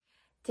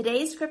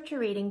Today's scripture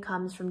reading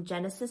comes from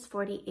Genesis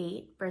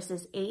 48,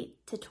 verses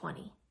 8 to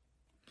 20.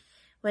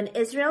 When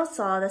Israel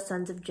saw the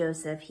sons of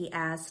Joseph, he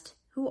asked,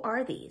 "Who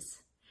are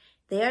these?"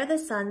 "They are the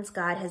sons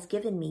God has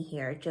given me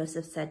here,"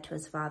 Joseph said to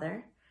his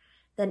father.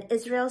 Then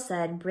Israel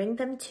said, "Bring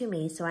them to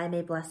me so I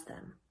may bless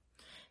them."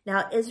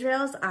 Now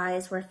Israel's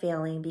eyes were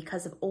failing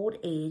because of old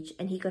age,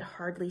 and he could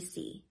hardly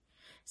see.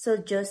 So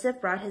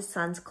Joseph brought his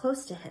sons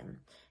close to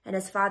him, and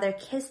his father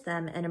kissed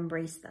them and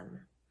embraced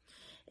them.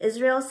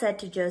 Israel said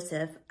to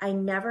Joseph, "I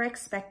never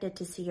expected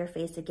to see your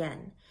face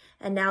again,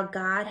 and now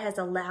God has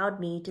allowed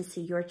me to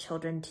see your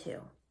children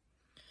too."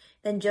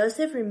 Then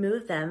Joseph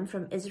removed them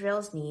from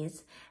Israel's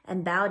knees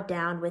and bowed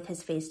down with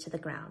his face to the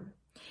ground.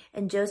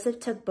 And Joseph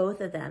took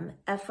both of them,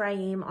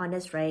 Ephraim on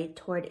his right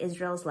toward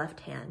Israel's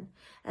left hand,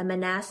 and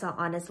Manasseh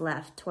on his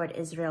left toward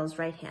Israel's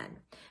right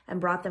hand, and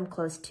brought them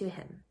close to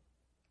him.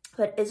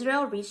 But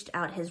Israel reached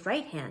out his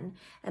right hand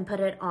and put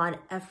it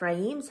on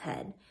Ephraim's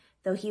head,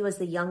 though he was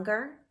the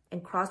younger,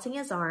 and crossing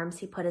his arms,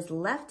 he put his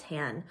left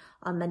hand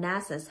on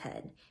Manasseh's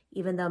head,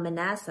 even though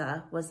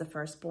Manasseh was the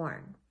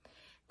firstborn.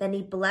 Then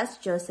he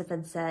blessed Joseph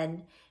and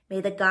said,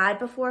 "May the God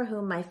before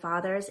whom my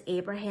fathers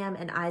Abraham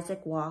and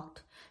Isaac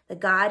walked, the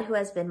God who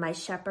has been my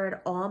shepherd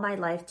all my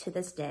life to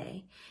this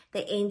day,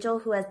 the angel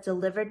who has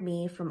delivered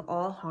me from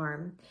all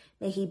harm,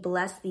 may he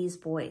bless these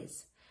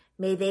boys.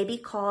 May they be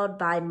called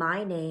by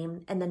my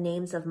name and the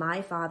names of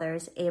my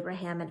fathers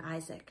Abraham and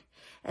Isaac,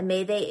 and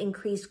may they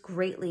increase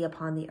greatly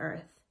upon the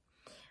earth."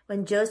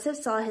 When Joseph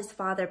saw his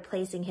father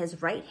placing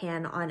his right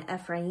hand on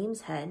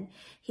Ephraim's head,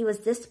 he was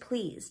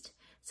displeased.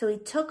 So he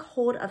took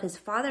hold of his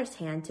father's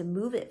hand to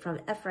move it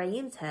from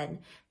Ephraim's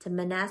head to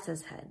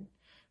Manasseh's head.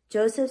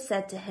 Joseph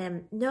said to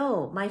him,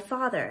 "No, my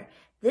father,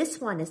 this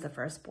one is the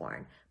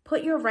firstborn.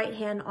 Put your right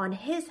hand on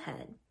his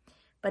head."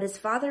 But his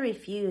father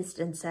refused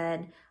and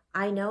said,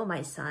 "I know,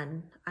 my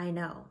son, I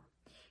know.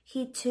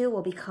 He too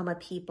will become a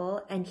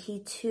people, and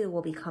he too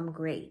will become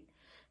great.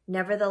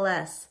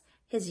 Nevertheless,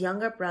 his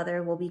younger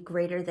brother will be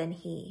greater than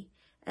he,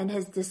 and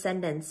his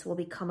descendants will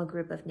become a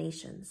group of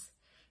nations."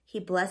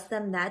 He blessed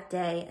them that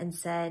day and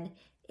said,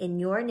 "In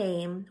your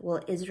name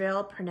will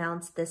Israel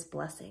pronounce this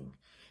blessing.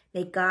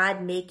 May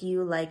God make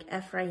you like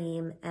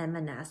Ephraim and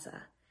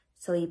Manasseh."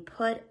 So he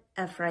put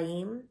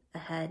Ephraim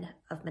ahead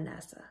of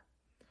Manasseh.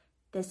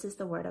 This is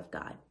the word of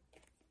God.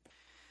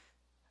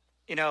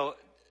 You know,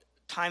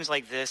 times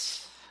like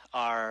this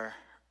are,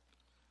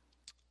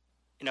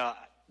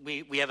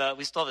 we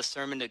still have a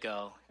sermon to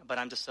go, but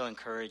I'm just so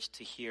encouraged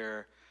to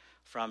hear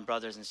from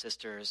brothers and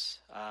sisters.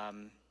 I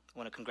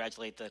want to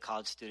congratulate the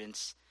college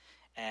students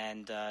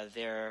and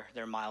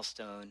their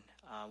milestone.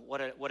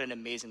 What an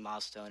amazing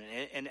milestone,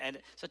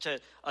 and such an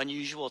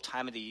unusual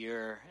time of the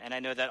year. And I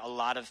know that a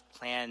lot of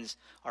plans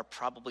are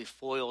probably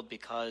foiled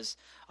because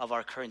of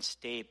our current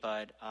state,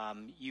 but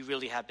you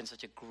really have been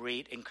such a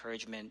great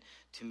encouragement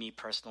to me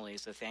personally.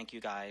 So thank you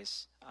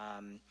guys.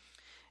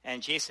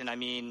 And Jason, I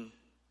mean,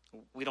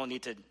 we don't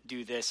need to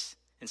do this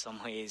in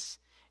some ways.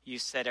 You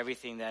said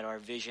everything that our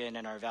vision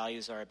and our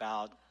values are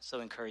about. So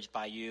encouraged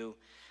by you.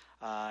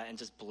 And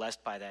just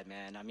blessed by that,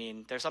 man. I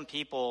mean, there's some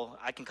people,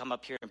 I can come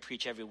up here and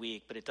preach every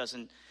week, but it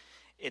doesn't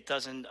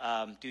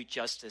do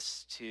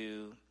justice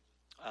to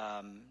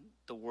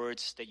the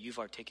words that you've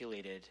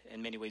articulated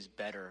in many ways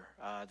better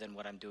than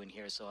what I'm doing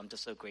here. So I'm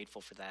just so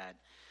grateful for that.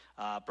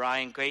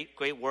 Brian,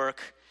 great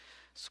work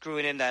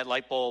screwing in that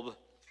light bulb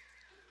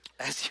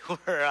as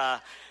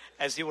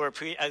you were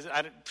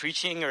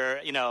preaching,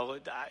 or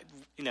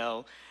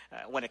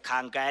want to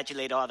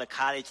congratulate all the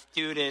college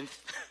students.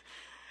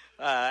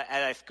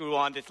 As I screw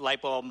on this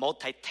light bulb,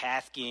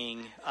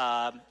 multitasking.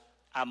 I'm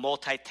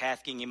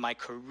multitasking in my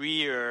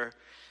career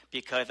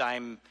because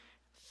I'm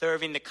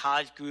serving the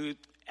college group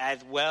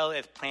as well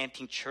as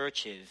planting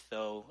churches.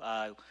 So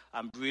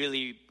I'm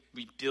really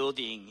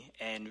rebuilding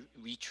and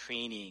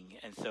retraining,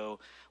 and so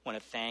I want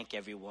to thank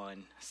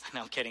everyone.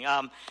 No, I'm kidding.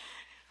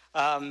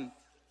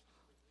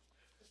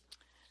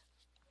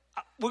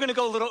 We're going to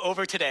go a little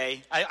over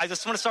today. I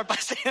just want to start by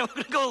saying we're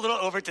going to go a little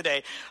over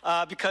today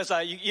because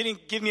you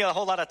didn't give me a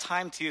whole lot of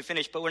time to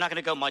finish, but we're not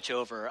going to go much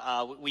over.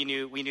 We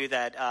knew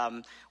that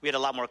we had a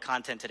lot more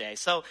content today.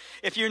 So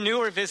if you're new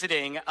or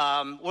visiting,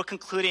 we're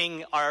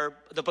concluding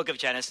the book of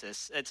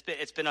Genesis.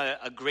 It's been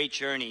a great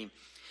journey.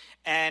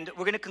 And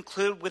we're going to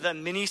conclude with a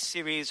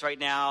mini-series right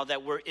now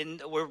that we're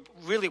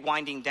really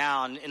winding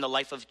down in the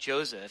life of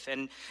Joseph.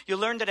 And you'll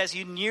learn that as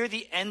you near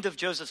the end of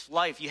Joseph's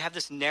life, you have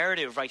this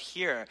narrative right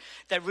here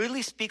that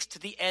really speaks to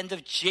the end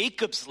of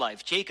Jacob's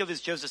life. Jacob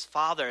is Joseph's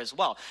father as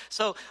well.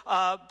 So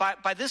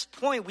by this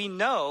point, we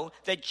know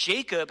that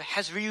Jacob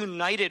has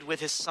reunited with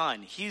his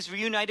son. He's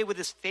reunited with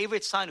his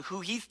favorite son, who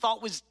he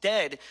thought was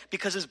dead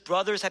because his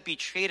brothers had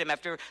betrayed him.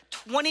 After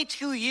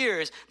 22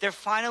 years, they're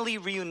finally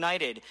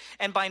reunited.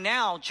 And by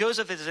now, Joseph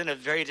is in a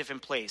very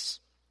different place.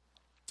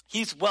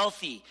 He's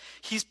wealthy,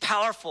 he's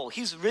powerful,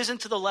 he's risen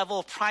to the level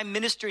of prime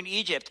minister in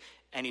Egypt,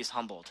 and he's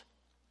humbled.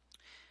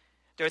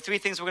 There are three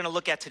things we're going to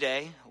look at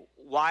today: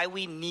 why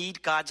we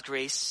need God's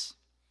grace,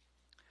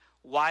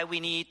 why we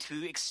need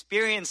to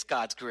experience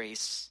God's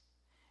grace,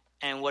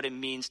 and what it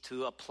means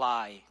to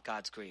apply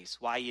God's grace.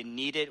 Why you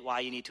need it,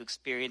 why you need to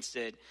experience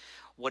it,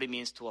 what it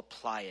means to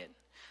apply it.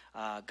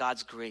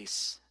 God's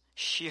grace,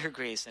 sheer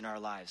grace in our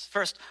lives.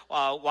 First,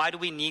 why do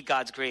we need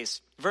God's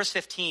grace? Verse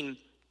 15,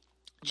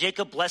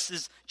 Jacob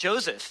blesses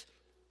Joseph.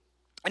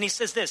 And he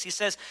says this, he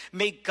says,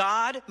 may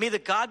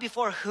the God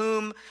before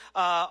whom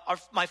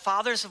my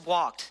fathers have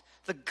walked,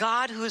 the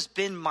God who has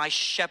been my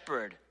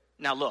shepherd.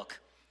 Now look,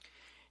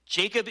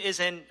 Jacob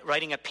isn't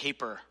writing a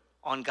paper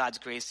on God's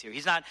grace here.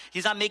 He's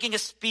not making a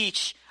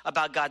speech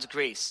about God's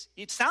grace.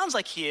 It sounds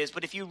like he is,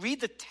 but if you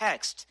read the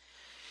text,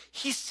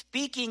 he's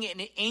speaking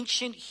in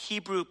ancient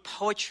Hebrew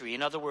poetry.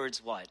 In other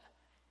words, what?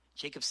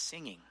 Jacob's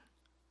singing.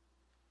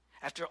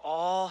 After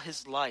all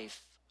his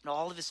life and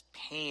all of his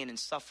pain and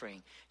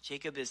suffering,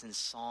 Jacob is in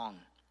song.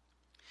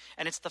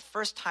 And it's the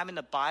first time in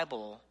the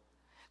Bible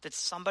that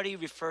somebody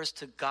refers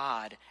to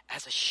God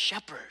as a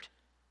shepherd.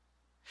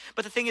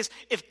 But the thing is,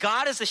 if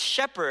God is a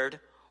shepherd,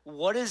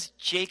 what is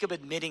Jacob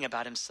admitting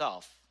about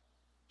himself?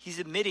 He's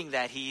admitting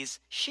that he's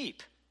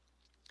sheep.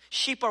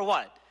 Sheep are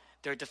what?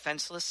 They're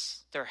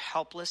defenseless, they're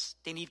helpless,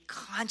 they need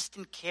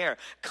constant care,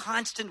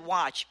 constant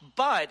watch.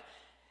 But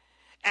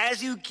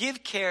as you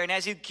give care and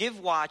as you give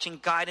watch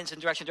and guidance and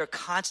direction, they're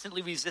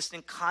constantly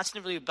resistant,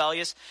 constantly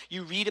rebellious.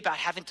 You read about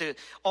having to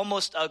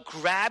almost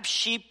grab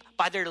sheep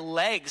by their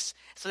legs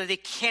so that they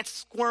can't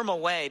squirm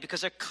away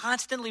because they're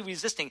constantly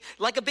resisting,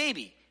 like a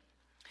baby.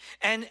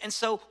 And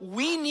so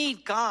we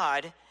need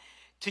God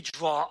to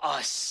draw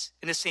us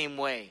in the same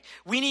way.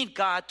 We need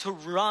God to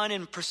run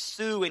and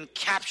pursue and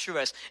capture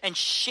us and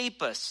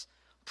shape us.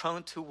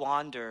 Prone to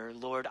wander,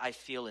 Lord, I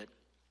feel it.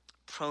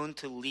 Prone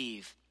to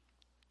leave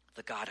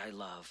the God I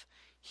love.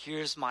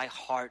 Here's my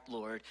heart,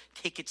 Lord.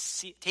 Take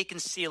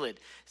and seal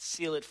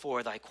it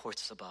for thy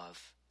courts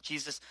above.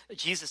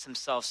 Jesus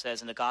himself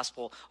says in the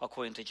gospel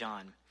according to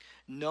John,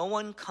 no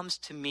one comes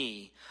to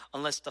me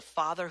unless the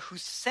Father who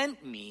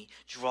sent me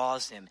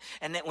draws him.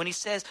 And that when he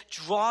says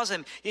draws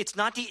him, it's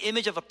not the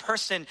image of a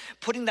person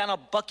putting down a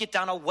bucket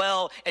down a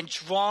well and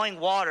drawing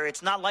water.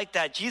 It's not like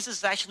that. Jesus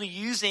is actually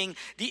using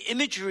the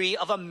imagery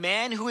of a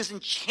man who is in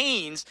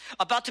chains,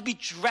 about to be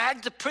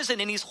dragged to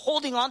prison, and he's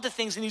holding on to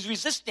things and he's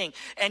resisting.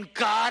 And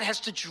God has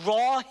to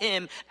draw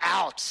him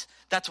out.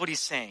 That's what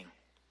he's saying.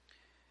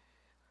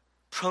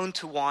 Prone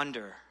to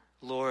wander,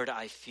 Lord,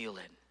 I feel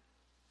it.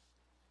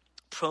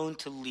 Prone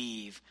to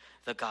leave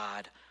the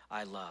God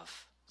I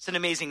love. It's an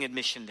amazing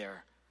admission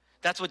there.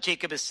 That's what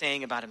Jacob is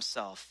saying about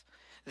himself,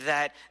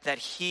 that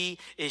he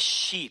is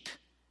sheep.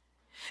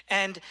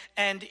 And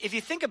if you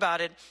think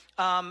about it,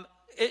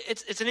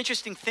 it's an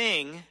interesting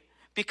thing,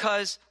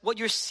 because what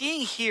you're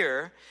seeing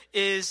here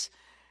is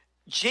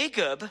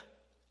Jacob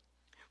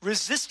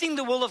resisting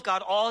the will of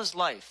God all his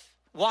life.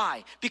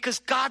 Why? Because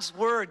God's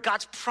word,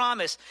 God's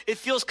promise, it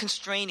feels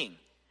constraining.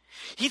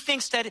 He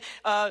thinks that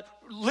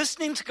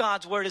listening to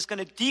God's word is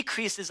going to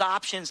decrease his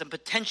options and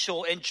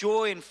potential and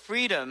joy and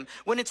freedom,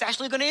 when it's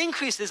actually going to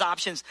increase his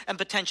options and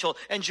potential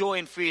and joy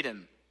and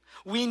freedom.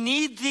 We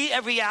need thee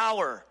every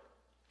hour.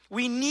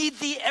 We need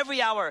thee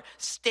every hour.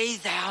 Stay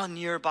thou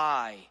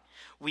nearby.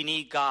 We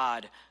need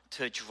God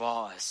to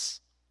draw us.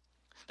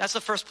 That's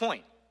the first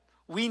point.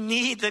 We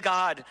need the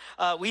God.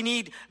 We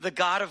need the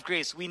God of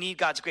grace. We need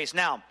God's grace.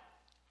 Now,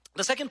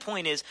 the second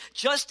point is,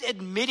 just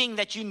admitting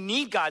that you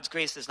need God's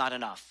grace is not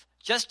enough.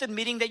 Just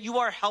admitting that you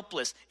are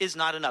helpless is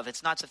not enough.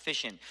 It's not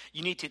sufficient.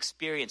 You need to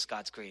experience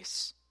God's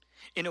grace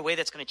in a way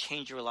that's going to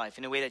change your life,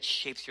 in a way that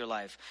shapes your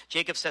life.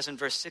 Jacob says in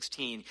verse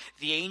 16,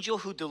 the angel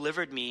who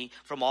delivered me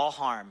from all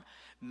harm,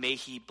 may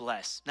he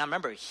bless. Now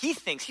remember, he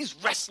thinks he's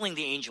wrestling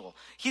the angel.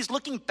 He's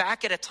looking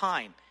back at a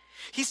time.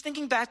 He's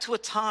thinking back to a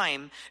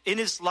time in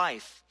his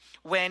life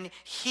when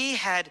he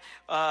had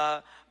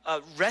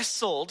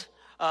wrestled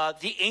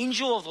the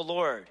angel of the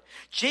Lord.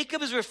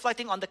 Jacob is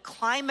reflecting on the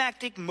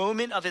climactic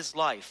moment of his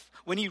life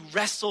when he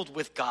wrestled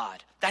with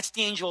God. That's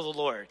the angel of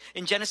the Lord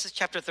in Genesis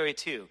chapter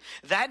 32.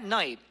 That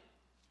night,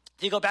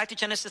 if you go back to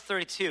Genesis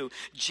 32,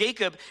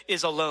 Jacob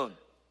is alone.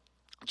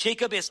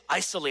 Jacob is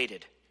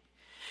isolated.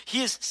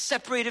 He is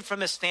separated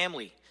from his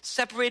family,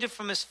 separated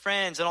from his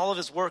friends and all of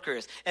his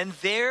workers. And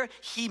there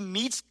he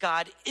meets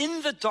God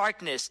in the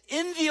darkness,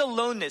 in the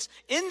aloneness,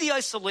 in the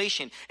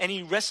isolation, and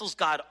he wrestles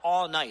God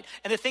all night.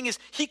 And the thing is,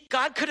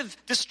 God could have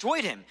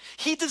destroyed him.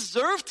 He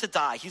deserved to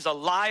die. He's a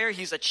liar,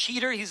 he's a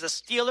cheater, he's a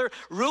stealer,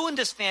 ruined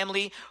his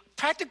family,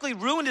 practically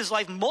ruined his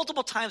life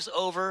multiple times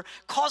over,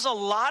 caused a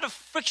lot of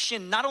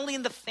friction, not only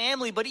in the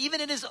family, but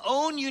even in his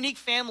own unique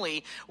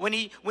family when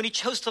he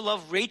chose to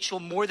love Rachel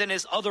more than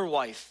his other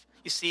wife.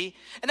 You see?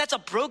 And that's a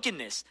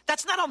brokenness.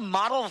 That's not a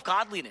model of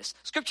godliness.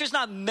 Scripture's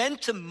not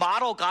meant to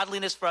model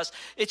godliness for us.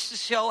 It's to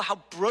show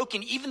how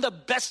broken even the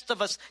best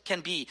of us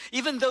can be.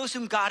 Even those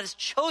whom God has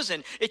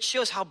chosen, it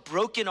shows how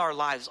broken our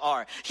lives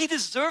are. He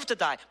deserved to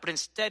die, but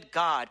instead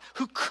God,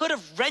 who could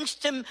have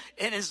wrenched him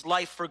in his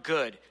life for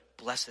good,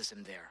 blesses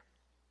him there.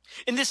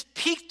 In this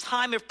peak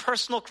time of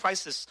personal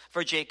crisis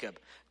for Jacob,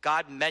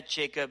 God met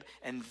Jacob,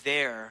 and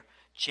there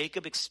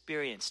Jacob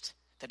experienced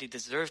that he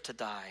deserved to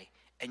die,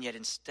 and yet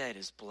instead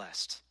is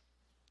blessed.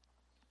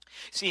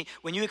 See,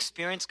 when you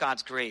experience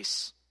God's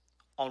grace,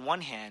 on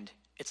one hand,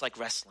 it's like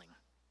wrestling.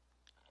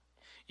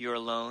 You're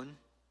alone.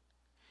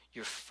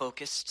 You're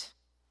focused.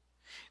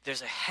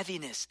 There's a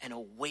heaviness and a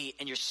weight,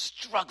 and you're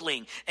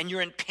struggling, and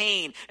you're in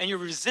pain, and you're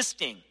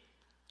resisting.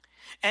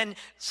 And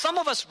some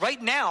of us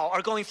right now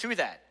are going through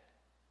that.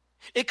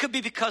 It could be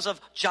because of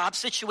job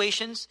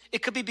situations.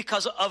 It could be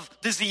because of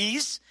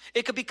disease.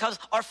 It could be because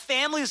our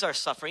families are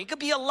suffering. It could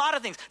be a lot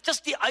of things.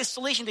 Just the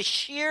isolation, the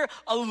sheer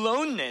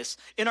aloneness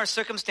in our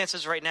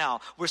circumstances right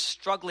now. We're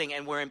struggling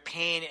and we're in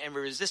pain and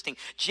we're resisting.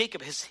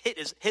 Jacob, his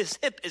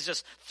hip is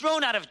just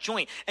thrown out of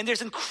joint. And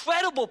there's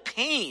incredible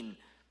pain.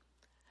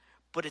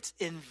 But it's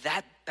in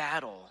that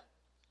battle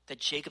that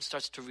Jacob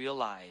starts to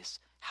realize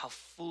how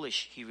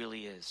foolish he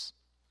really is.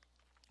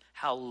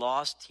 How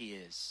lost he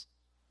is.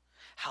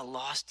 How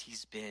lost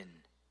he's been.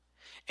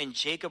 And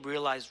Jacob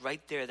realized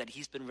right there that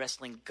he's been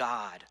wrestling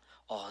God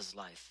all his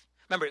life.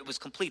 Remember, it was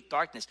complete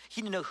darkness.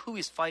 He didn't know who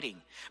he's fighting.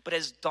 But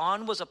as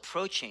dawn was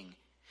approaching,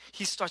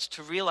 he starts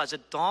to realize,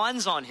 it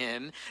dawns on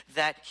him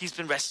that he's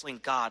been wrestling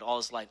God all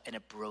his life. And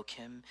it broke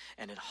him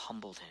and it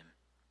humbled him.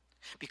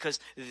 Because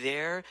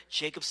there,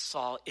 Jacob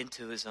saw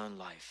into his own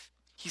life.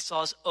 He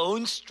saw his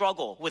own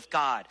struggle with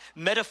God,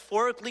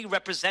 metaphorically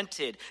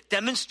represented,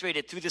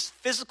 demonstrated through this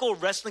physical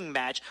wrestling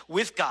match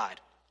with God.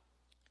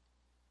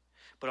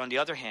 But on the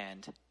other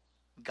hand,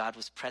 God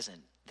was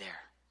present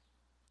there.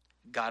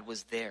 God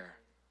was there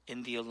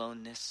in the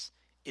aloneness,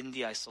 in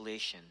the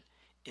isolation,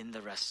 in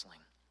the wrestling.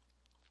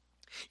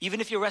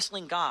 Even if you're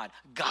wrestling God,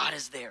 God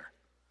is there.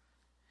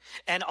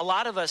 And a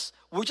lot of us,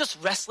 we're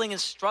just wrestling and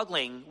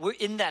struggling. We're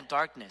in that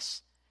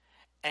darkness.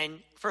 And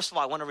first of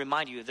all, I want to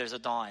remind you there's a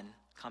dawn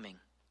coming.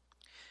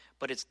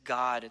 But it's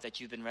God that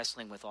you've been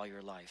wrestling with all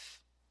your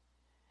life.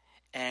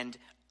 And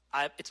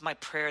it's my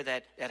prayer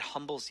that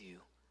humbles you,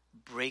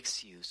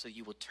 breaks you, so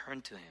you will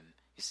turn to him,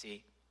 you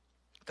see.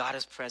 God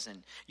is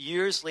present.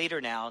 Years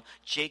later now,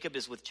 Jacob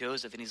is with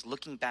Joseph, and he's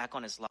looking back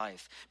on his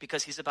life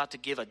because he's about to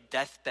give a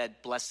deathbed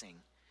blessing.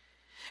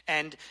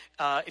 And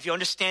if you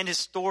understand his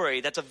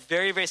story, that's a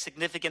very, very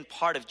significant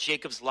part of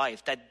Jacob's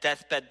life, that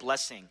deathbed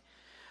blessing,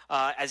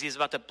 as he's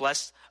about to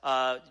bless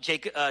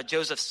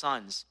Joseph's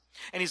sons.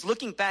 And he's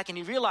looking back and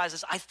he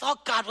realizes, I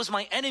thought God was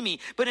my enemy,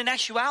 but in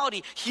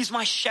actuality, he's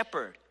my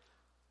shepherd.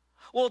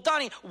 Well,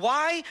 Donnie,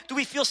 why do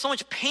we feel so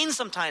much pain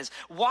sometimes?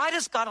 Why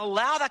does God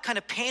allow that kind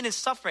of pain and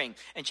suffering?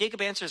 And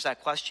Jacob answers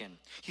that question.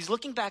 He's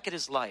looking back at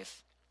his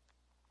life,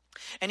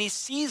 and he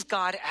sees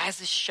God as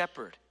his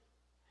shepherd.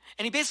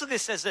 And he basically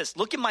says this,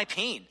 look at my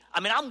pain. I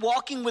mean, I'm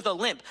walking with a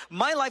limp.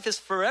 My life has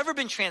forever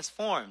been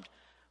transformed,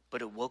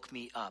 but it woke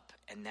me up,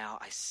 and now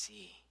I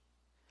see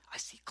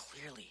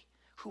clearly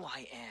who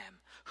I am,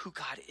 who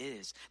God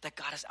is, that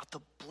God is out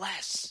to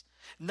bless,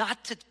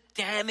 not to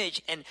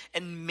damage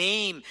and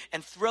maim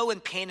and throw in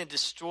pain and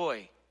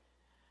destroy.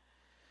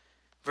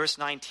 Verse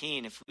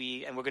 19,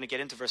 and we're going to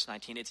get into verse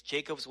 19, it's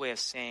Jacob's way of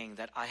saying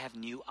that I have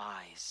new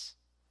eyes.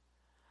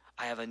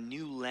 I have a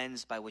new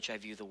lens by which I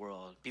view the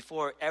world.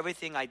 Before,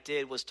 everything I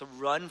did was to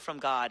run from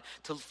God,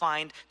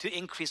 to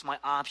increase my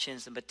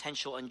options and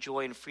potential and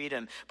joy and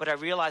freedom. But I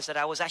realized that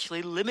I was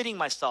actually limiting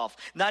myself,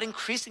 not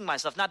increasing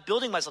myself, not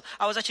building myself.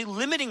 I was actually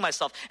limiting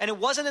myself. And it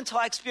wasn't until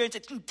I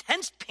experienced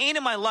intense pain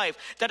in my life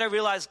that I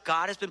realized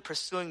God has been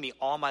pursuing me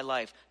all my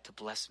life to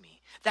bless me.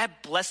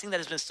 That blessing that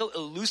has been so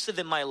elusive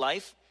in my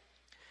life,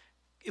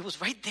 it was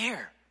right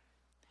there.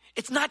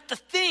 It's not the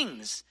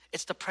things.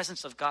 It's the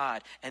presence of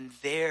God, and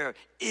there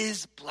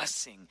is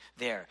blessing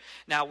there.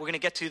 Now, we're going to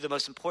get to the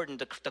most important,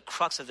 the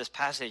crux of this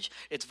passage.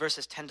 It's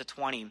verses 10 to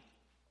 20.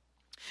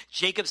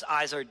 Jacob's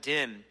eyes are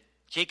dim.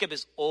 Jacob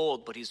is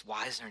old, but he's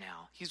wiser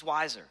now. He's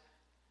wiser.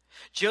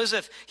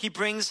 Joseph, he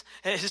brings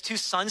his two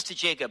sons to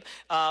Jacob.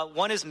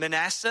 One is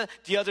Manasseh,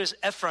 the other is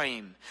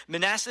Ephraim.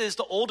 Manasseh is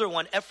the older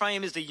one.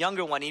 Ephraim is the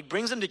younger one. He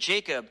brings them to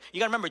Jacob. You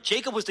got to remember,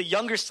 Jacob was the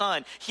younger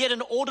son. He had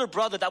an older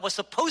brother that was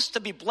supposed to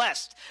be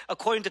blessed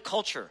according to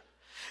culture.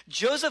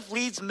 Joseph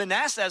leads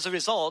Manasseh as a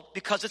result,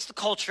 because it's the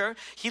culture.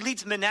 He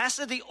leads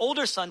Manasseh, the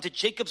older son, to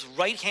Jacob's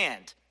right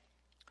hand,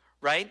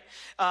 right?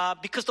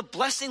 Because the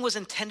blessing was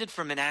intended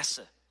for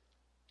Manasseh.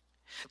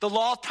 The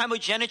law of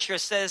primogeniture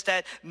says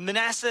that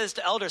Manasseh is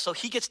the elder, so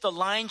he gets the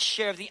lion's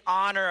share of the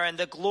honor and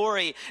the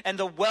glory and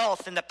the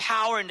wealth and the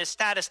power and the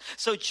status.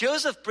 So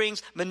Joseph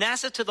brings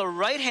Manasseh to the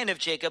right hand of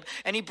Jacob,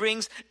 and he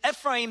brings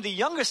Ephraim, the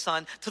younger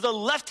son, to the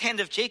left hand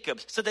of Jacob,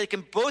 so they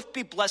can both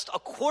be blessed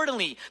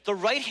accordingly. The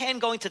right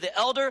hand going to the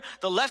elder,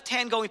 the left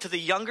hand going to the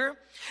younger.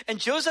 And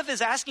Joseph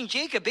is asking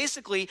Jacob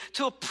basically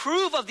to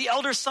approve of the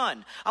elder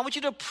son. I want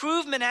you to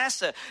approve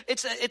Manasseh.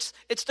 It's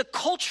the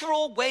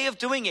cultural way of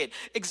doing it.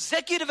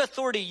 Executive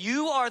authority.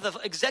 You are the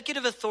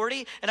executive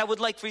authority, and I would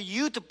like for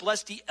you to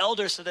bless the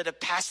elder so that it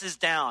passes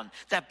down.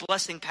 That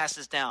blessing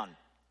passes down.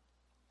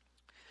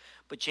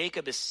 But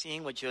Jacob is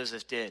seeing what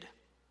Joseph did.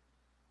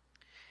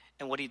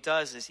 And what he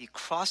does is he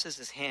crosses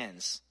his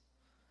hands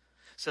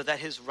so that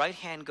his right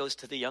hand goes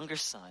to the younger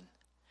son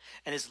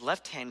and his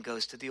left hand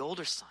goes to the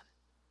older son.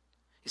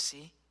 You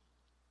see?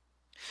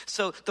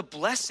 So the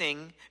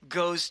blessing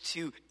goes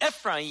to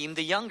Ephraim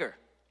the younger.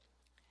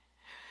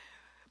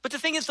 But the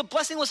thing is, the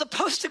blessing was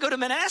supposed to go to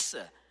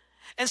Manasseh.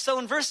 And so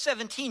in verse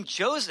 17,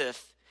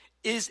 Joseph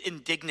is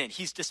indignant.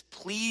 He's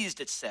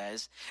displeased, it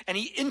says, and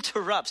he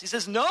interrupts. He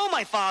says, no,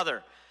 my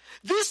father,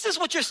 this is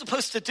what you're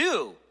supposed to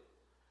do.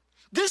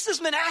 This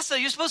is Manasseh.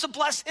 You're supposed to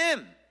bless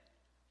him.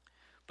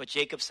 But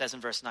Jacob says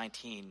in verse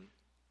 19,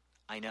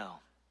 I know.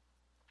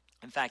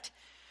 In fact,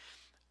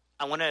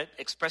 I want to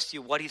express to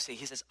you what he's saying.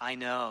 He says, I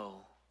know.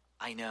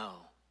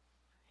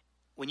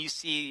 When you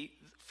see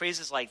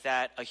phrases like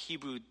that, a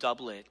Hebrew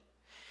doublet,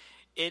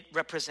 it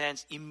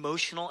represents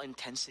emotional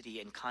intensity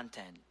and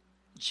content.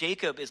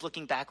 Jacob is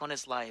looking back on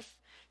his life,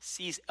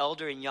 sees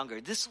elder and younger.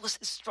 This was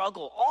his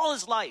struggle all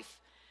his life.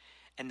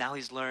 And now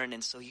he's learned,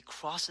 and so he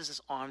crosses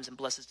his arms and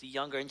blesses the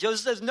younger. And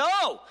Joseph says,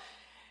 no!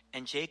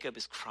 And Jacob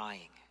is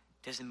crying.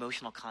 There's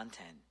emotional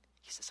content.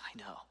 He says, I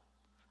know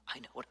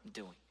what I'm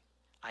doing.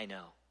 I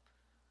know.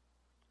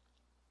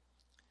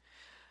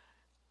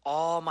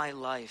 All my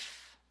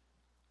life,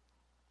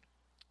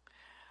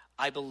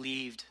 I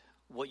believed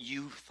what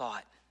you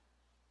thought.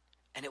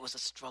 And it was a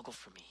struggle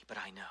for me, but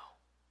I know.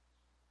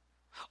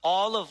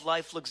 All of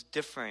life looks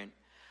different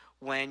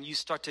when you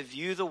start to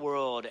view the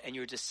world and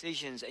your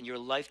decisions and your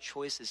life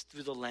choices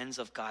through the lens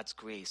of God's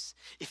grace.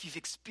 If you've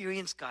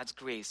experienced God's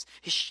grace,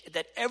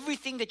 that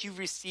everything that you've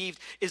received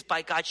is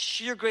by God's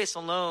sheer grace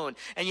alone,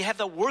 and you have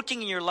that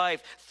working in your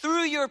life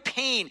through your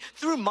pain,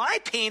 through my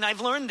pain,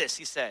 I've learned this,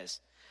 he says,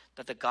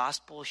 that the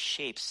gospel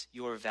shapes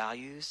your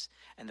values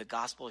and the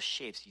gospel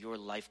shapes your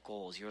life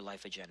goals, your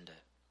life agenda.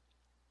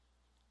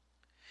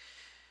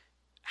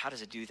 How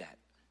does it do that?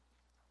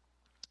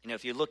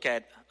 If you look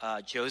at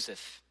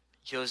Joseph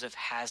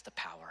has the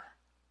power.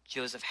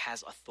 Joseph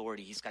has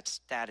authority. He's got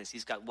status.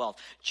 He's got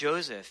wealth.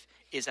 Joseph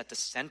is at the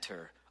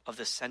center of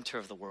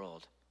the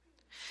world.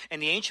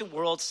 And the ancient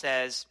world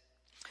says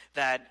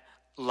that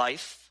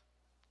life,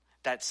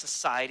 that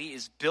society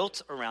is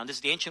built around, this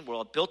is the ancient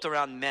world, built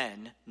around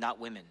men, not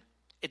women.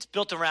 It's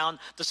built around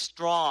the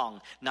strong,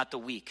 not the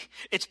weak.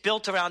 It's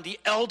built around the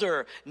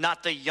elder,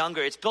 not the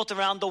younger. It's built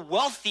around the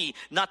wealthy,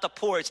 not the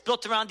poor. It's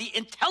built around the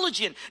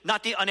intelligent,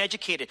 not the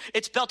uneducated.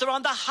 It's built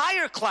around the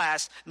higher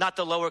class, not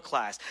the lower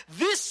class.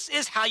 This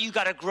is how you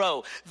got to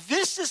grow.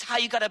 This is how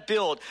you got to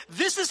build.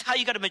 This is how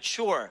you got to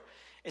mature.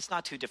 It's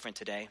not too different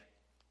today.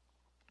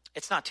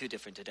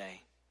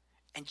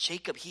 And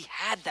Jacob, he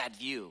had that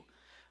view,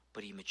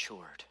 but he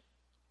matured.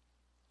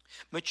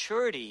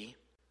 Maturity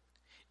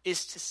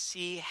is to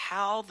see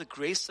how the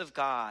grace of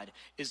God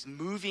is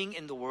moving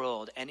in the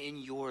world and in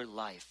your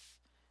life.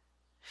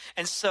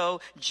 And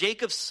so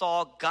Jacob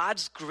saw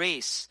God's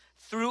grace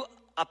through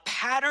a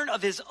pattern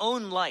of his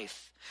own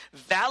life,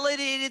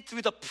 validated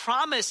through the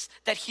promise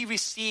that he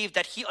received,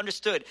 that he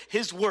understood,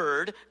 his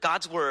word,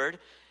 God's word,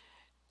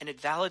 and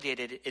it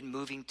validated it in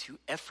moving to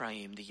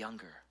Ephraim the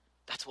younger.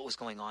 That's what was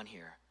going on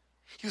here.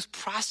 He was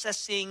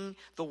processing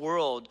the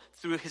world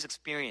through his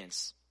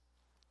experience.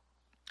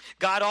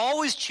 God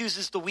always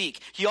chooses the weak.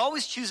 He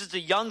always chooses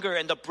the younger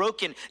and the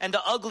broken and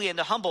the ugly and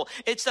the humble.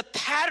 It's a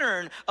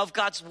pattern of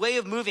God's way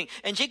of moving.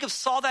 And Jacob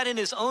saw that in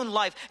his own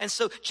life. And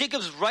so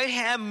Jacob's right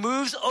hand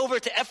moves over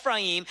to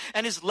Ephraim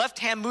and his left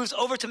hand moves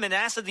over to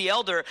Manasseh the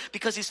elder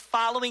because he's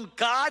following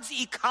God's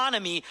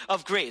economy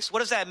of grace. What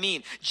does that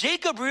mean?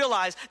 Jacob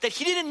realized that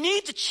he didn't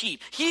need to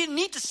cheat. He didn't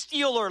need to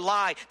steal or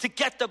lie to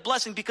get the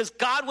blessing because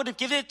God would have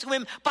given it to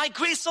him by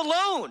grace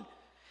alone.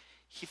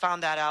 He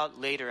found that out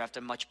later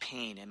after much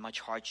pain and much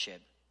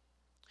hardship.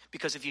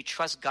 Because if you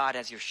trust God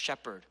as your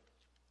shepherd,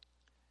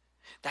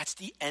 that's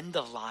the end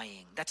of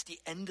lying. That's the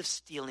end of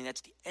stealing.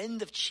 That's the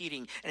end of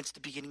cheating. And it's the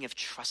beginning of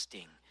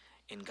trusting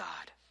in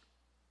God.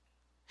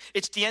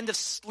 It's the end of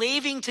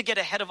slaving to get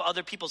ahead of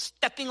other people,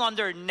 stepping on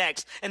their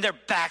necks and their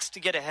backs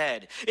to get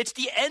ahead. It's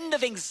the end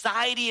of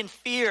anxiety and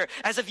fear,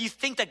 as if you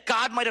think that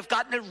God might have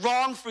gotten it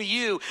wrong for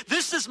you.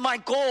 This is my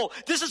goal.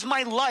 This is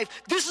my life.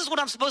 This is what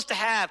I'm supposed to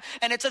have.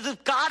 And it's as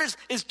if God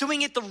is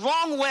doing it the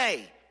wrong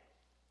way.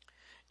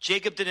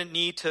 Jacob didn't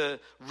need to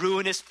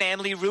ruin his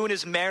family, ruin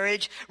his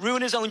marriage,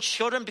 ruin his own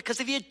children,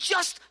 because if he had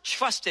just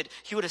trusted,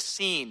 he would have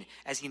seen,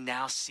 as he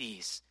now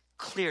sees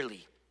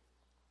clearly,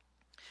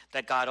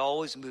 that God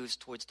always moves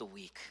towards the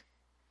weak.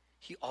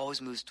 He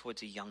always moves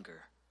towards the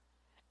younger.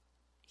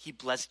 He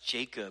blessed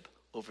Jacob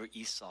over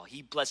Esau.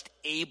 He blessed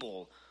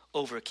Abel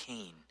over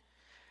Cain.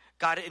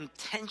 God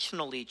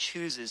intentionally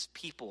chooses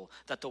people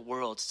that the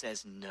world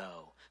says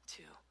no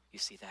to. You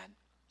see that?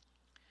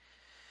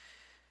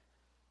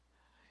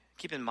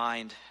 Keep in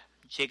mind,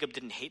 Jacob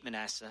didn't hate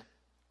Manasseh.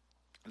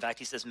 In fact,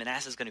 he says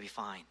Manasseh's going to be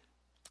fine.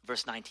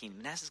 Verse 19,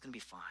 Manasseh's going to be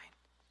fine.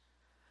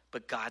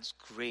 But God's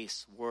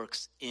grace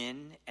works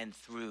in and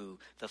through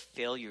the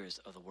failures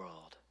of the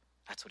world.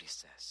 That's what he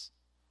says.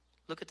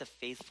 Look at the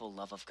faithful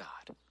love of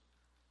God.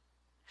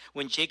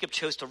 When Jacob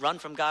chose to run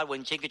from God,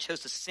 when Jacob chose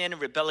to sin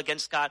and rebel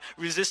against God,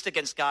 resist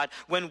against God,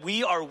 when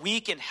we are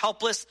weak and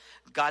helpless,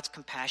 God's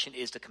compassion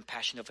is the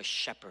compassion of a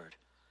shepherd.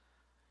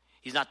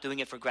 He's not doing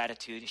it for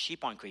gratitude.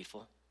 Sheep aren't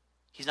grateful.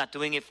 He's not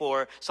doing it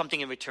for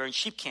something in return.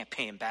 Sheep can't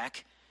pay him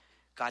back.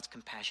 God's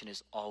compassion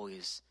is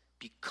always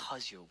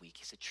because you're weak.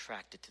 He's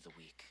attracted to the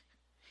weak.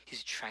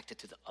 He's attracted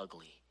to the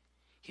ugly.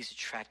 He's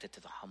attracted to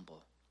the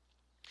humble.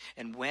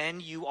 And when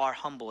you are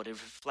humbled, it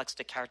reflects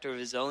the character of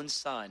his own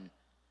son,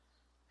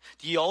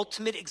 the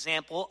ultimate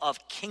example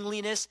of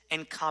kingliness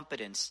and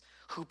competence,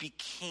 who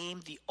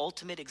became the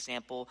ultimate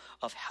example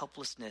of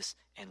helplessness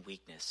and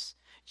weakness.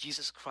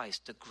 Jesus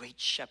Christ, the great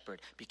shepherd,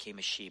 became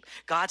a sheep.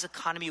 God's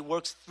economy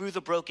works through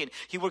the broken.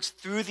 He works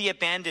through the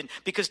abandoned,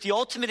 because the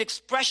ultimate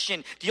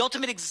expression, the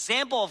ultimate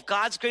example of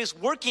God's grace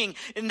working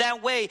in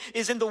that way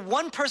is in the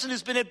one person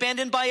who's been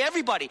abandoned by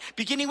everybody,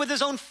 beginning with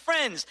his own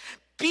friends,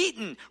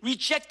 beaten,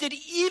 rejected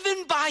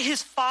even by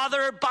his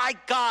Father, by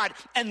God,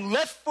 and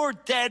left for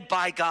dead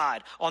by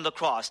God on the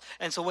cross.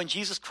 And so when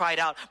Jesus cried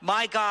out,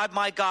 my God,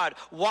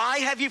 why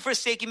have you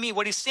forsaken me?"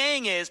 What he's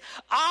saying is,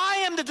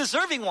 I am the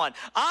deserving one.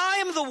 I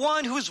am the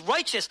one who is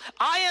righteous.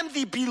 I am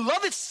the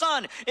beloved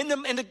son. In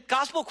the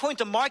gospel according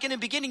to Mark, in the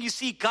beginning, you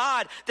see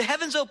God, the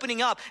heavens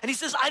opening up, and he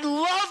says, I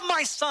love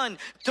my son,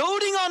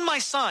 doting on my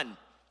son.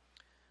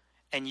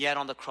 And yet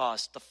on the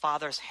cross, the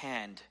Father's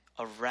hand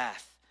of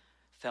wrath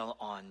fell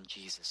on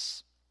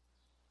Jesus.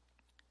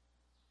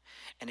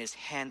 And his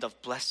hand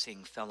of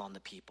blessing fell on the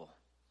people.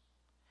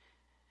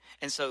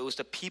 And so it was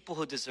the people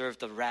who deserved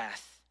the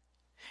wrath,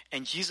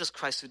 and Jesus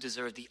Christ who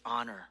deserved the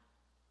honor.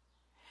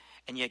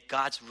 And yet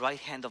God's right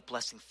hand of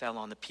blessing fell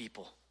on the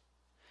people,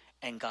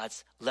 and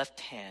God's left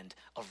hand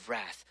of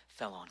wrath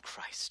fell on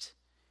Christ.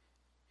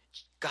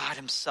 God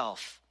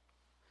himself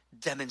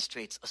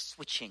demonstrates a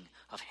switching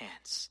of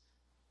hands,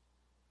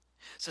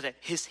 so that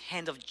his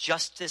hand of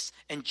justice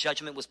and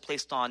judgment was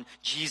placed on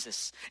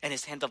Jesus, and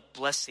his hand of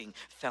blessing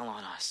fell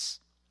on us.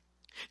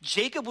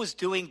 Jacob was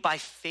doing by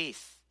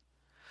faith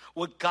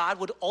what God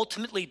would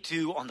ultimately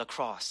do on the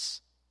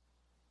cross,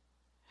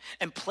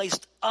 and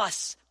placed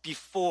us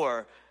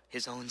before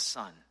his own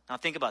son. Now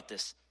think about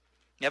this.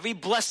 Every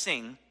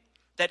blessing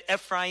that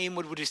Ephraim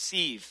would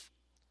receive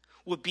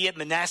would be at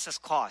Manasseh's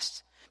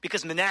cost,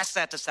 because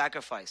Manasseh had to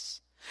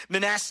sacrifice.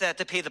 Manasseh had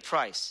to pay the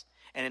price.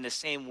 And in the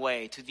same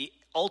way, to the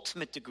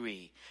ultimate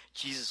degree,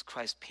 Jesus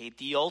Christ paid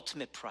the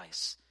ultimate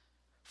price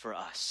for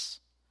us,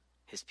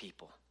 his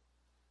people.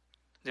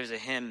 There's a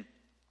hymn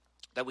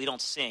that we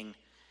don't sing,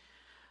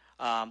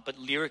 but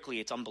lyrically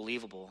it's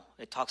unbelievable.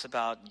 It talks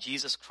about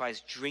Jesus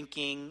Christ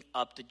drinking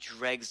up the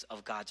dregs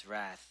of God's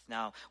wrath.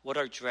 Now, what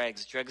are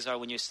dregs? Dregs are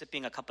when you're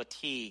sipping a cup of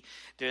tea,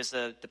 there's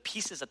the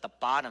pieces at the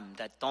bottom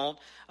that don't,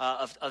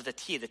 of the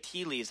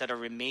tea leaves that are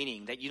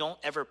remaining, that you don't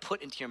ever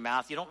put into your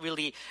mouth. You don't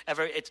really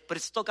ever, but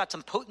it's still got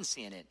some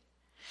potency in it.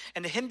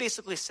 And the hymn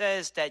basically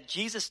says that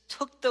Jesus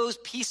took those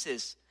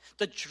pieces,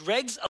 the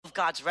dregs of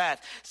God's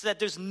wrath, so that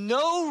there's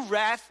no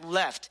wrath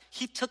left.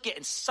 He took it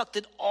and sucked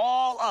it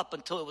all up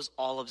until it was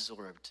all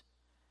absorbed.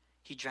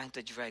 He drank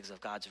the dregs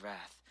of God's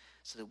wrath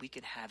so that we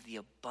could have the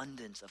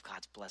abundance of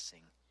God's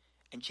blessing.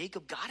 And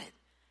Jacob got it.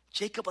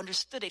 Jacob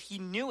understood it. He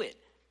knew it.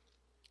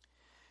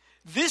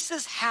 This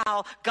is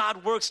how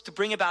God works to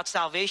bring about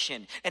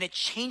salvation. And it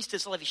changed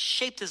his life. He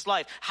shaped his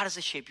life. How does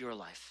it shape your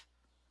life?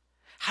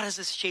 How does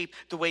this shape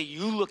the way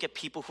you look at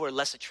people who are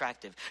less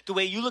attractive, the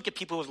way you look at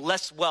people with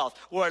less wealth,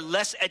 or are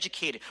less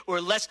educated,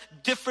 or less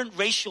different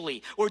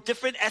racially, or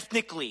different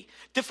ethnically,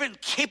 different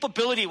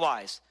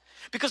capability-wise?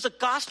 Because the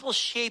gospel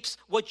shapes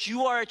what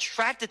you are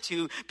attracted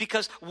to.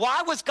 Because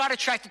why was God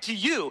attracted to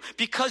you?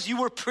 Because you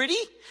were pretty?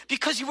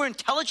 Because you were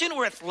intelligent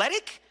or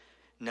athletic?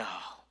 No.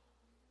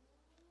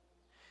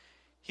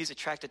 He's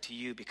attracted to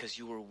you because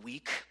you were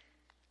weak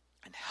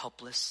and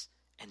helpless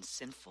and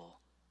sinful,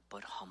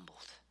 but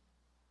humbled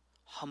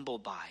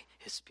by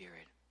his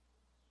Spirit.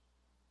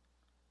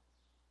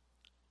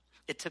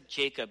 It took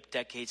Jacob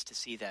decades to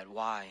see that.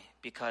 Why?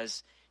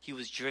 Because he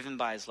was driven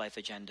by his life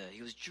agenda.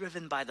 He was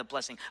driven by the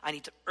blessing. I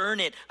need to earn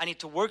it. I need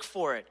to work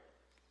for it.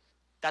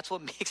 That's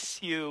what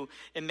makes you,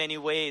 in many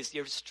ways,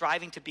 you're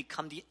striving to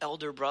become the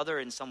elder brother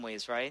in some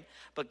ways, right?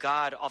 But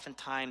God,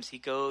 oftentimes, he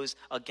goes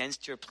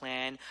against your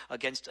plan,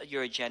 against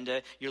your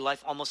agenda. Your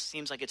life almost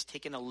seems like it's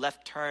taken a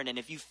left turn. And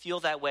if you feel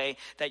that way,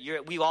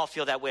 we all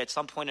feel that way at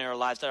some point in our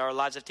lives, that our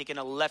lives have taken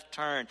a left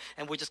turn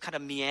and we're just kind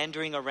of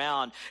meandering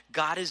around.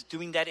 God is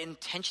doing that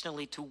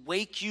intentionally to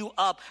wake you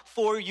up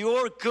for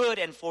your good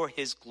and for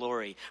his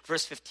glory.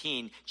 Verse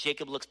 15,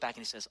 Jacob looks back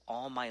and he says,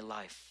 all my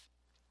life,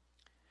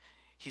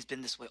 he's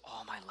been this way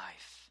all my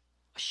life,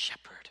 a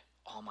shepherd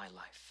all my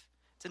life.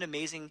 It's an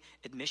amazing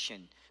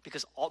admission,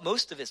 because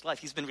most of his life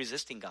he's been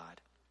resisting God.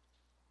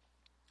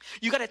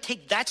 You got to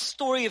take that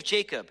story of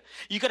Jacob.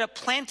 You got to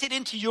plant it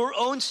into your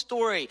own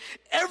story.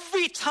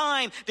 Every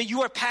time that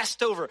you are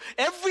passed over,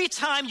 every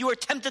time you are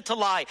tempted to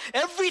lie,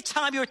 every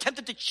time you are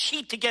tempted to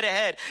cheat to get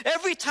ahead,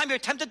 every time you're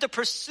tempted to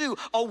pursue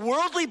a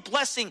worldly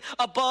blessing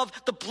above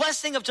the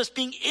blessing of just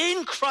being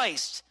in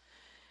Christ,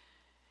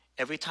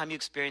 every time you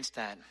experience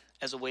that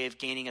as a way of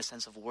gaining a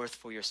sense of worth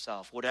for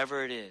yourself,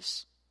 whatever it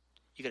is,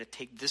 you got to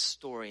take this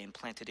story and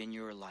plant it in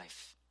your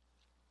life.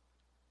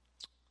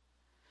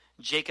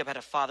 Jacob had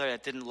a father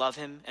that didn't love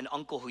him, an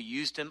uncle who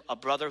used him, a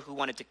brother who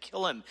wanted to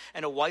kill him,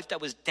 and a wife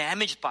that was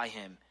damaged by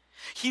him.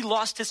 He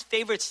lost his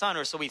favorite son,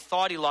 or so he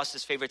thought he lost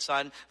his favorite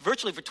son.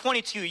 Virtually for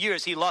 22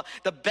 years, he lost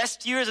the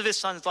best years of his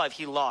son's life,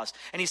 he lost.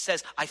 And he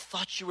says, I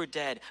thought you were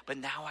dead, but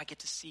now I get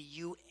to see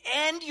you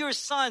and your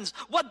sons.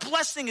 What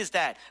blessing is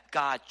that?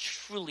 God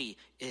truly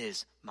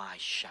is my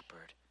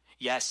shepherd.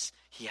 Yes,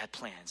 he had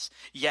plans.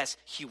 Yes,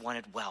 he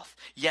wanted wealth.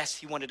 Yes,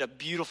 he wanted a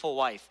beautiful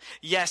wife.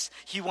 Yes,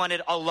 he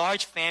wanted a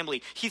large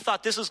family. He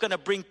thought this was going to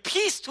bring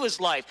peace to his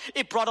life.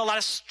 It brought a lot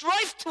of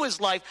strife to his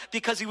life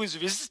because he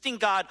was resisting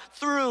God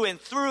through and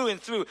through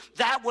and through.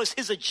 That was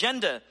his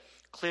agenda.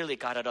 Clearly,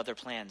 God had other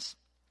plans.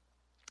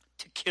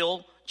 To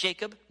kill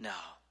Jacob? No.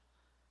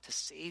 To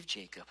save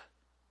Jacob.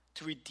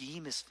 To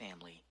redeem his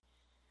family.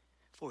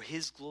 For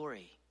his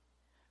glory.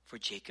 For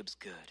Jacob's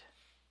good.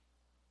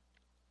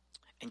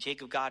 And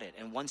Jacob got it.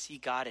 And once he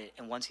got it,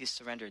 and once he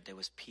surrendered, there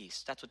was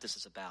peace. That's what this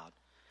is about.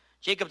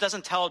 Jacob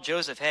doesn't tell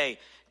Joseph, hey,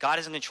 God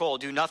is in control,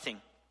 do nothing.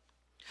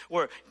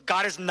 Or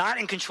God is not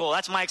in control,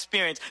 that's my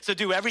experience, so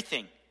do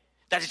everything.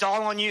 That is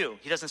all on you.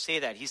 He doesn't say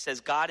that. He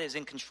says, God is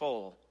in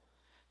control.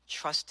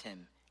 Trust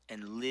him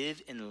and live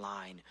in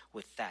line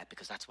with that,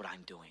 because that's what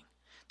I'm doing.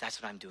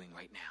 That's what I'm doing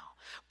right now.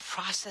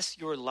 Process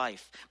your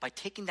life by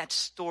taking that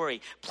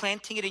story,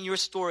 planting it in your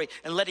story,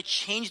 and let it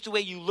change the way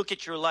you look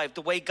at your life,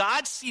 the way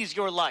God sees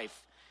your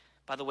life.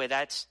 By the way,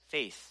 that's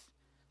faith.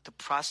 To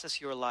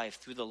process your life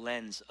through the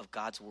lens of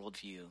God's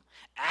worldview.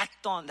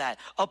 Act on that.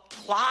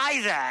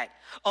 Apply that.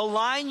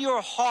 Align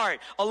your heart.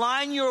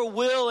 Align your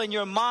will and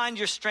your mind,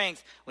 your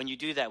strength. When you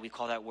do that, we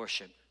call that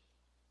worship.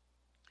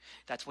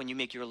 That's when you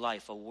make your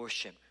life a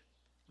worship.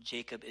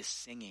 Jacob is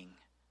singing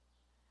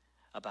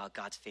about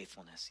God's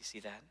faithfulness. You see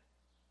that?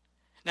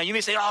 Now you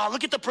may say, oh,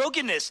 look at the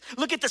brokenness.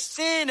 Look at the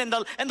sin and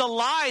the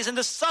lies and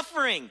the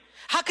suffering.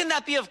 How can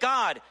that be of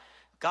God?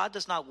 God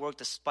does not work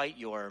despite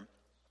your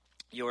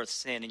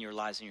sin and your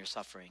lies and your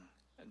suffering.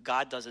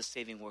 God does his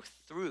saving work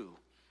through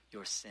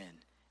your sin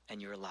and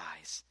your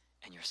lies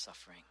and your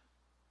suffering.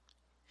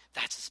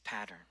 That's his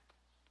pattern.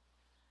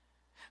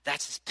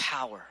 That's his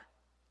power.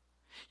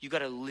 You got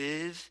to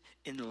live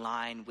in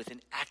line with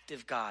an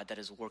active God that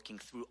is working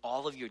through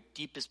all of your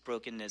deepest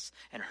brokenness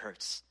and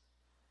hurts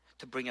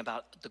to bring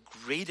about the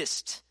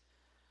greatest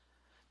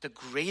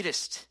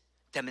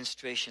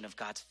demonstration of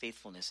God's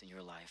faithfulness in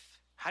your life.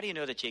 How do you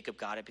know that Jacob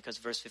got it? Because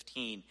verse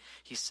 15,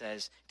 he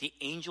says, the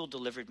angel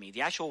delivered me.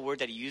 The actual word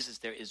that he uses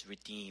there is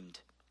redeemed.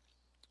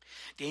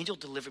 The angel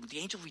delivered me. The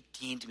angel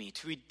redeemed me.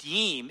 To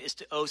redeem is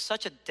to owe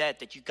such a debt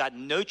that you got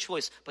no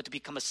choice but to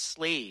become a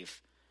slave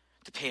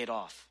to pay it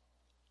off.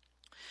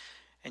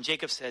 And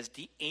Jacob says,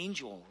 the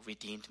angel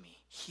redeemed me.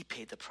 He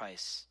paid the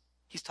price.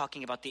 He's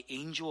talking about the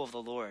angel of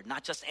the Lord,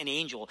 not just an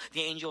angel,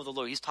 the angel of the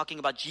Lord. He's talking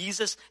about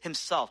Jesus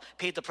himself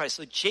paid the price.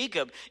 So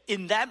Jacob,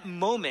 in that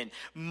moment,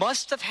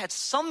 must have had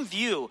some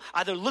view,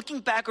 either looking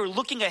back or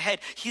looking ahead.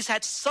 He's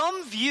had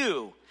some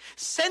view,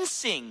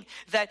 sensing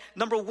that,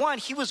 number one,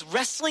 he was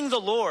wrestling the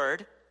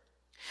Lord,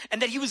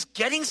 and that he was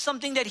getting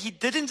something that he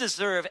didn't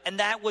deserve, and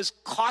that was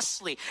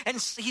costly. And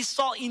he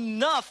saw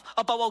enough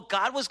about what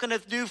God was going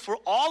to do for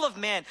all of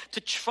man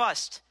to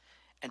trust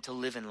and to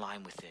live in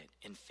line with it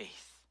in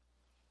faith.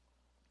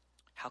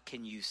 How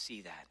can you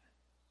see that?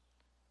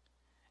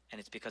 And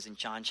it's because in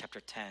John chapter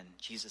 10,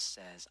 Jesus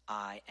says,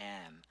 I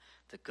am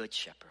the good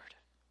shepherd.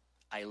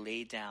 I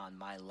lay down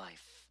my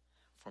life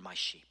for my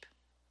sheep.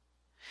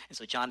 And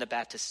so John the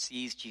Baptist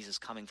sees Jesus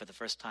coming for the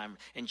first time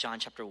in John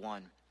chapter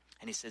 1.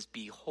 And he says,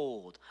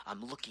 behold,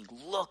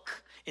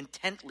 look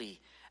intently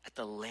at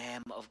the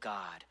Lamb of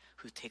God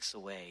who takes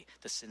away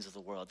the sins of the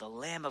world. The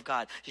Lamb of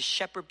God. The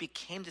shepherd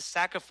became the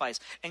sacrifice,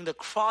 and the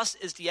cross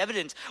is the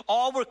evidence.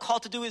 All we're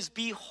called to do is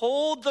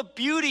behold the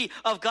beauty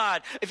of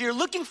God. If you're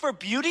looking for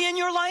beauty in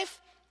your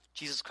life,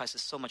 Jesus Christ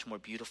is so much more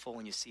beautiful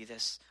when you see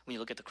this, when you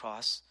look at the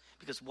cross.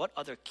 Because what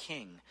other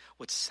king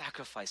would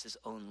sacrifice his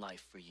own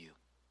life for you?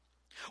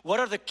 What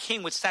other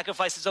king would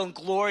sacrifice his own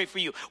glory for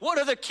you? What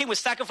other king would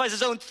sacrifice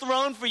his own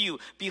throne for you?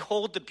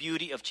 Behold the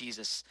beauty of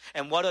Jesus.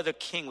 And what other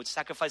king would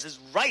sacrifice his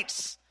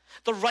rights?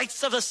 The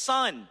rights of the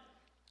son.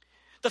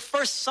 The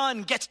first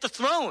son gets the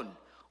throne.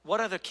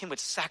 What other king would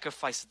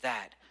sacrifice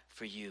that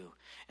for you?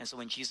 And so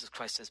when Jesus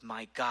Christ says,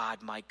 my God,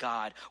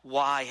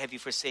 why have you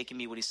forsaken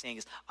me? What he's saying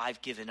is,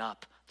 I've given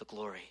up the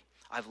glory.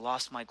 I've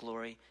lost my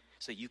glory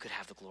so you could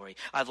have the glory.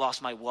 I've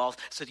lost my wealth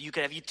so that you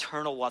could have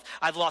eternal wealth.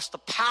 I've lost the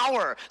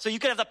power so you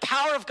could have the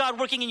power of God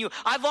working in you.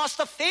 I've lost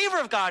the favor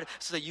of God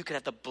so that you could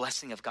have the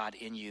blessing of God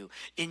in you.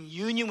 In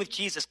union with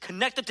Jesus,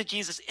 connected to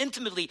Jesus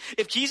intimately.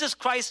 If Jesus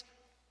Christ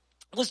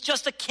was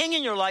just a king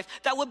in your life,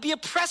 that would be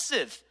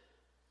oppressive.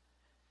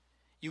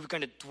 You were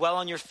going to dwell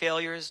on your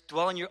failures,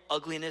 dwell on your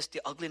ugliness,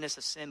 the ugliness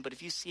of sin. But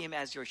if you see him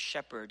as your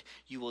shepherd,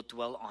 you will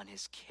dwell on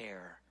his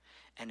care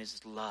and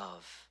his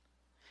love,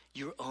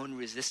 your own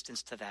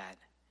resistance to that.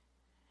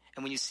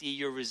 And when you see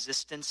your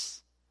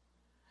resistance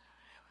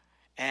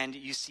and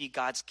you see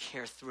God's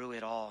care through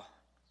it all,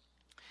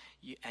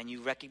 and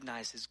you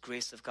recognize his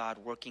grace of God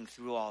working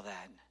through all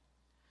that,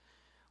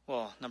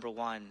 well, number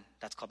one,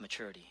 that's called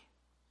maturity.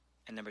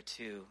 And number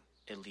two,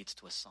 it leads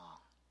to a song.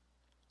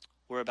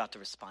 We're about to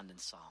respond in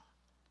song.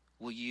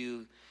 will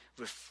you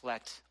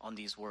reflect on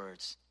these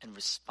words and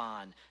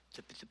respond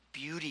to the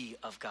beauty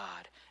of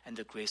God and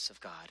the grace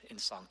of God in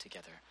song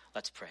together?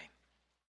 Let's pray.